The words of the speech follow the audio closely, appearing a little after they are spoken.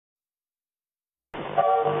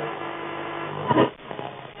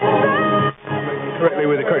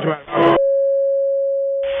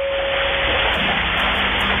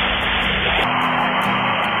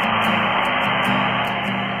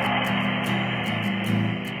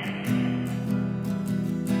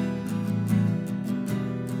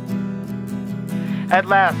At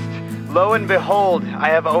last, lo and behold,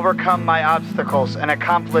 I have overcome my obstacles and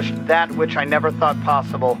accomplished that which I never thought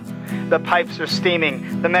possible. The pipes are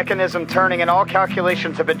steaming, the mechanism turning, and all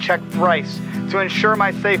calculations have been checked thrice to ensure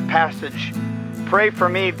my safe passage. Pray for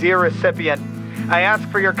me, dear recipient. I ask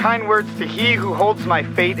for your kind words to he who holds my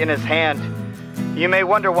fate in his hand. You may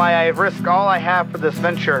wonder why I have risked all I have for this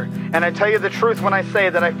venture, and I tell you the truth when I say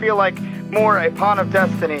that I feel like more a pawn of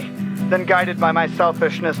destiny than guided by my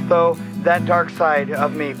selfishness, though that dark side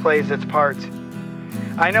of me plays its part.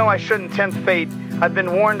 I know I shouldn't tempt fate. I've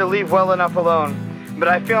been warned to leave well enough alone, but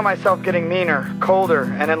I feel myself getting meaner, colder,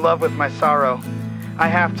 and in love with my sorrow. I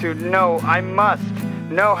have to know, I must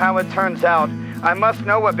know how it turns out. I must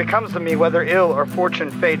know what becomes of me, whether ill or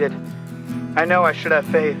fortune fated. I know I should have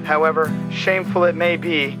faith, however shameful it may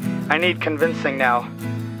be, I need convincing now.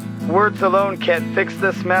 Words alone can't fix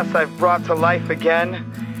this mess I've brought to life again.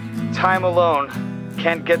 Time alone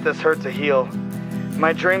can't get this hurt to heal.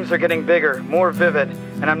 My dreams are getting bigger, more vivid,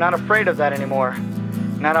 and I'm not afraid of that anymore.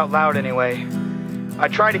 Not out loud anyway. I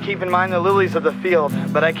try to keep in mind the lilies of the field,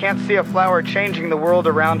 but I can't see a flower changing the world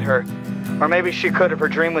around her. Or maybe she could if her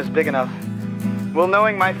dream was big enough. Will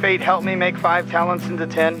knowing my fate help me make 5 talents into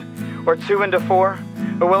 10? Or 2 into 4?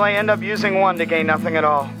 Or will I end up using 1 to gain nothing at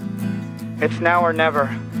all? It's now or never.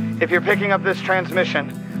 If you're picking up this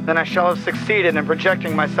transmission, then I shall have succeeded in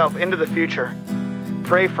projecting myself into the future.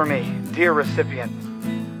 Pray for me, dear recipient.